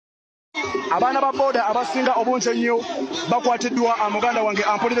Abaana ba boda abasinga obungi ennyo bakwatiddwa muganda wange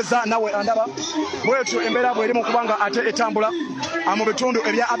ampuliriza nawe andaba bwetyo embeera bw'eri mu kubanga ate etambula mu bitundu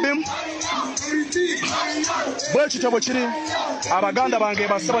ebya Obin bwekityo bwe kiri abaganda bange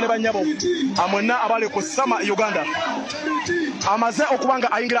basabo ne bannyabo mwenna abali ku Sama Uganda amaze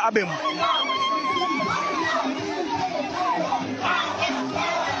okubanga ayingira Obin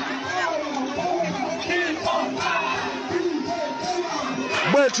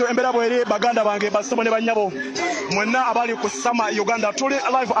bwetyo embeera bw'eri baganda bange basabo ne bannyabo mwenna abali ku Sama Uganda tuli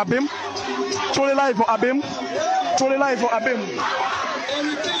live Obin tuli live Obin tuli live Obin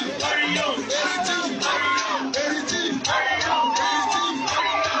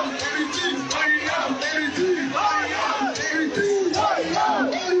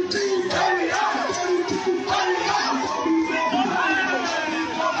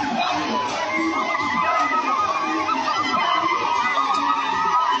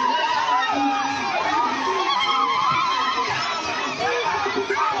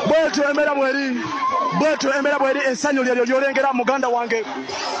bwetyo embeera bw'eri ensanyu lyo lyolengera muganda wange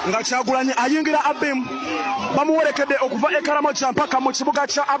nga Kyagulanyi ayingira Obin bamuwerekedde okuva e Karamoja mpaka mu kibuga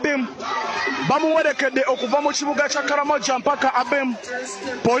kya Obin bamuwerekedde okuva mu kibuga kya Karamoja mpaka Obin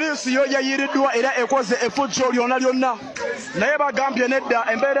poliisi yo yayiiriddwa era ekoze effujjo lyonna naye bagambye nedda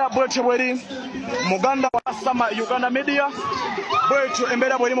embeera bwetyo bw'eri muganda wa Sama Uganda Media bwetyo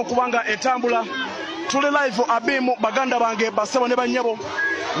embeera bw'eri mu kubanga etambula tuli live Obin baganda bange basabo ne bannyabo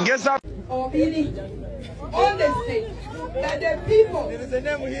ngeza Obin on the stage that the people. There is a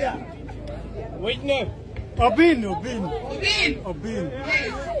name here. Which name? Obin. Obin. Obin. Obin.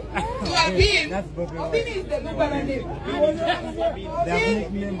 That's Obin is the Lugara name.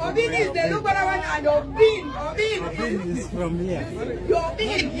 Obin. Obin is the Lugara one and Obin is from here.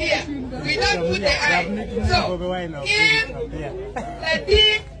 Obin here. We don't put the I. So, in the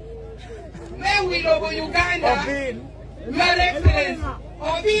deep, where we love Uganda. Obin. Your Excellency.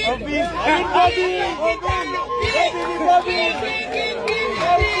 Obin.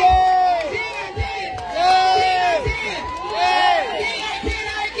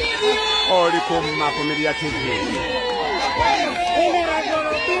 Media TV.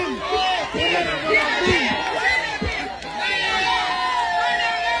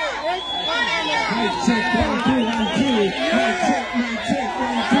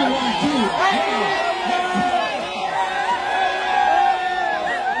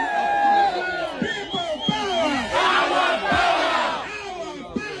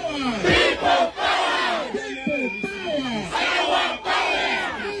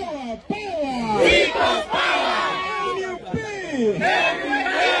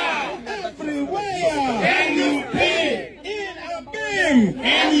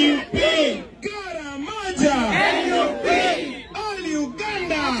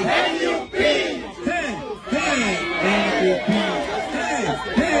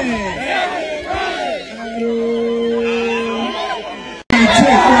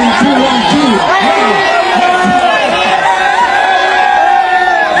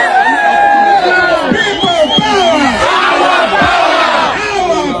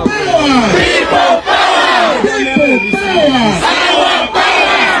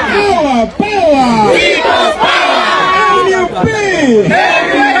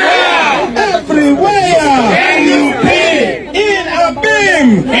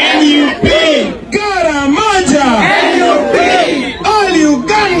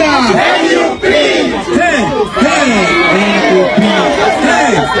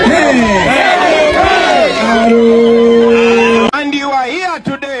 And you are here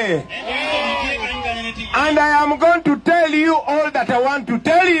today, and I am going to tell you all that I want to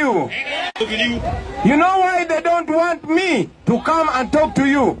tell you. You know why they don't want me to come and talk to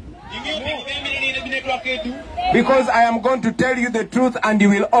you? Because I am going to tell you the truth and you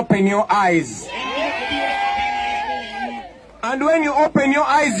will open your eyes. And when you open your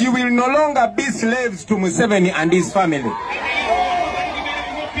eyes, you will no longer be slaves to Museveni and his family.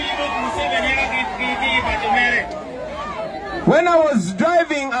 When I was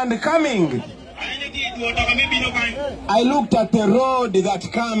driving and coming, I looked at the road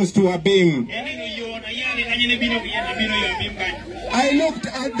that comes to Obin. I looked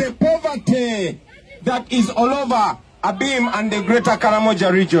at the poverty that is all over Obin and the greater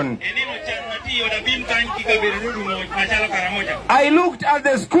Karamoja region. I looked at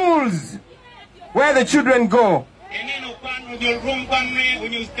the schools where the children go.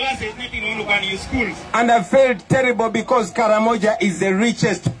 And I felt terrible because Karamoja is the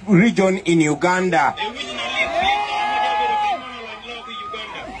richest region in Uganda.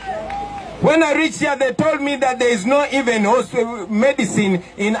 When I reached here, they told me that there is no even medicine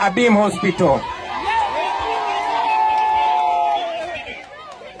in Obin hospital.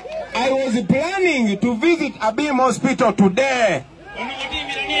 I was planning to visit Obin hospital today.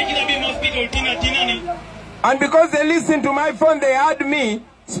 And because they listened to my phone, they heard me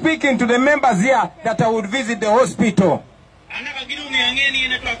speaking to the members here that I would visit the hospital.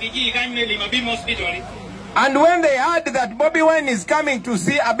 And when they heard that Bobi Wine is coming to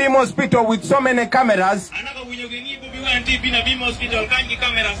see Obin hospital with so many cameras,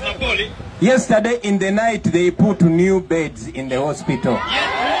 yesterday in the night they put new beds in the hospital.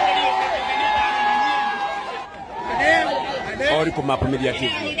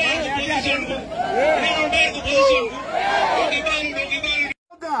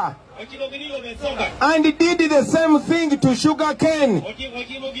 And he did the same thing to sugar cane.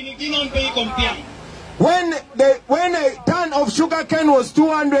 When a ton of sugar cane was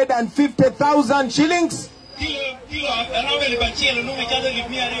 250,000 shillings,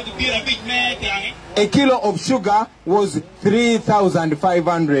 a kilo of sugar was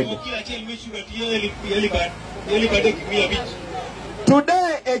 3,500.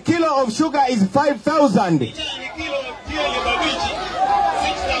 Today, a kilo of sugar is 5,000.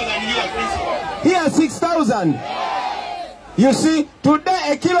 Here, 6,000. You see,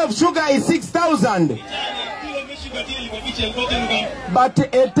 today a kilo of sugar is 6,000. But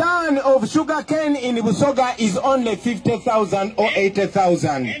a ton of sugar cane in Busoga is only 50,000 or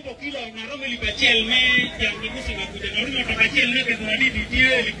 80,000.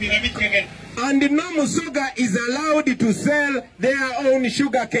 And no Musoga is allowed to sell their own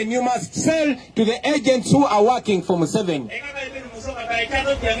sugar cane. You must sell to the agents who are working for Museveni.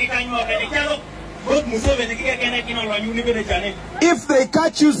 If they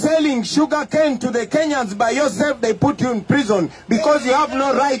catch you selling sugar cane to the Kenyans by yourself, they put you in prison because you have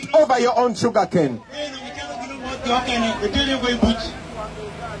no right over your own sugar cane.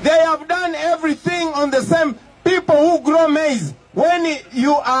 They have done everything on the same. People who grow maize, when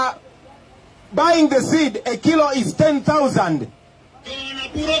you are buying the seed, a kilo is 10,000.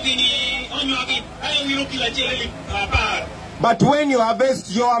 But when you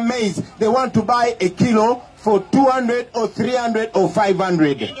harvest your maize, they want to buy a kilo for 200 or 300 or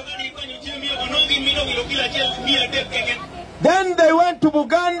 500. Then they went to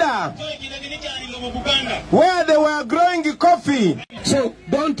Buganda, where they were growing coffee. So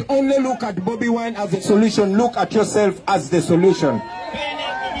don't only look at Bobi Wine as a solution, look at yourself as the solution.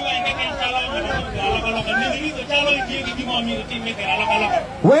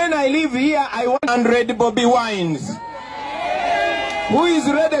 When I live here, I want 100 Bobi Wines. Who is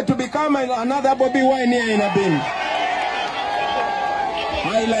ready to become another Bobi Wine here in Obin?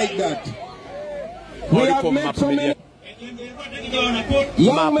 I like that. We have met so many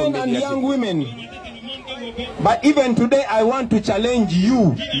young men and young women. But even today, I want to challenge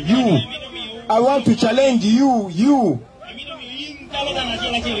you. I want to challenge you. You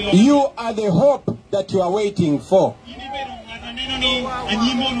are the hope that you are waiting for.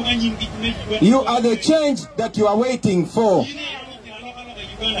 You are the change that you are waiting for.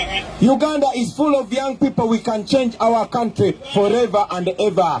 Uganda is full of young people. We can change our country forever and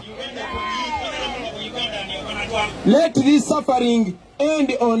ever. Let this suffering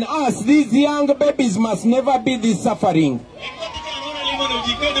end on us. These young babies must never be this suffering.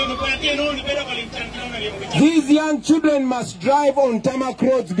 These young children must drive on tarmac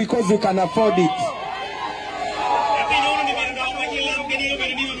roads because we can afford it.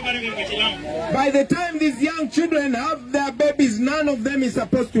 By the time these young children have their babies, none of them is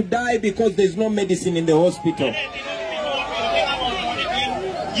supposed to die because there's no medicine in the hospital.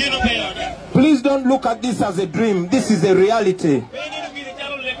 Please don't look at this as a dream. This is a reality.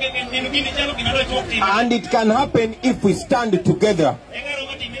 And it can happen if we stand together.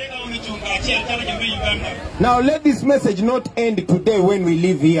 Now let this message not end today when we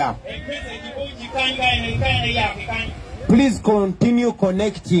leave here. Please continue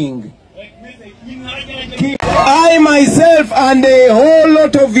connecting. I myself and a whole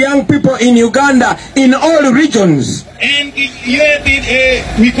lot of young people in Uganda, in all regions,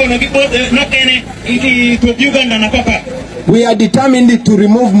 we are determined to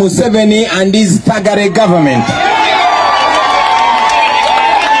remove Museveni and his Thagare government.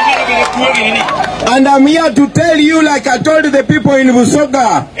 And I'm here to tell you, like I told the people in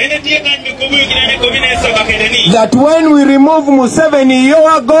Busoga, that when we remove Museveni,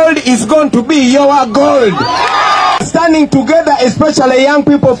 your gold is going to be your gold. standing together, especially young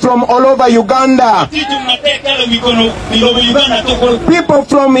people from all over Uganda. People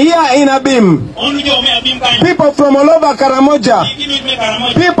from here in Obin. People from all over Karamoja.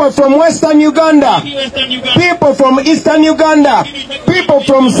 People from Western Uganda. People from Eastern Uganda. People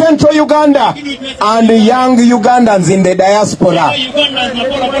from Central Uganda. And young Ugandans in the diaspora.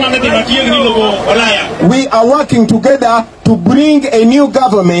 We are working together to bring a new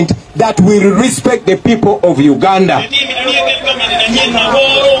government that will respect the people of Uganda.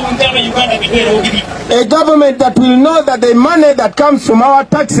 A government that will know that the money that comes from our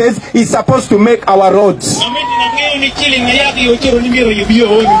taxes is supposed to make our roads.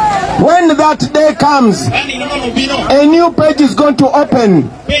 When that day comes, a new page is going to open.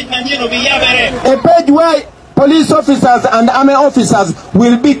 A page where police officers and army officers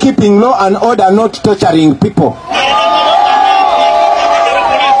will be keeping law and order, not torturing people.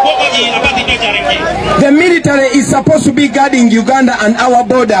 The military is supposed to be guarding Uganda and our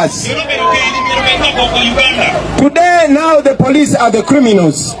borders. Today, now the police are the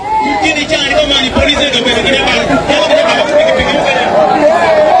criminals.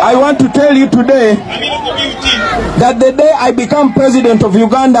 I want to tell you today that the day I become president of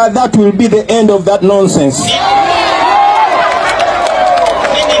Uganda, that will be the end of that nonsense.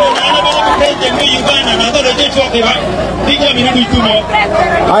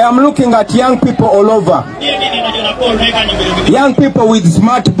 I am looking at young people all over. Young people with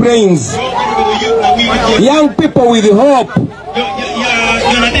smart brains. Young people with hope.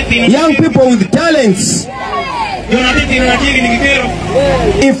 Young people with talents.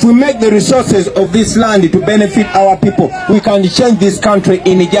 If we make the resources of this land to benefit our people, we can change this country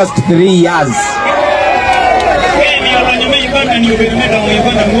in just 3 years.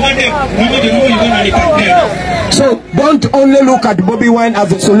 So don't only look at Bobby Wine as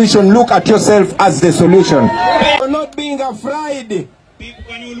the solution, look at yourself as the solution. For not being afraid,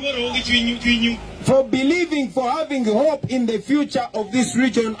 for believing, for having hope in the future of this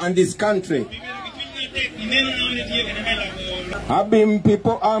region and this country. Obin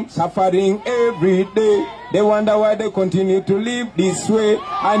people are suffering every day. They wonder why they continue to live this way.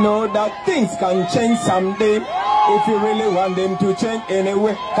 I know that things can change someday, if you really want them to change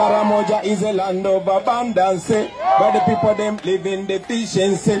anyway. Karamoja is a land of abundance, but the people them live in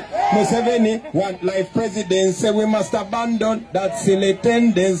deficiency. Museveni want life presidency. We must abandon that silly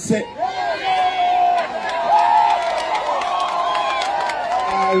tendency.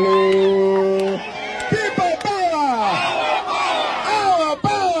 Hello. People power. Our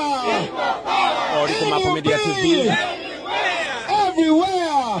power.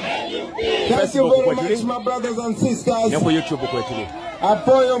 Everywhere. Thank you very much, my brothers and sisters.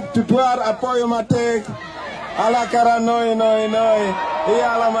 Apoyo tutuar, apoyo matek. Alakara noi noi noi.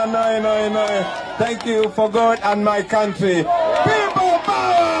 Ialama noi noi noi. Thank you for God and my country.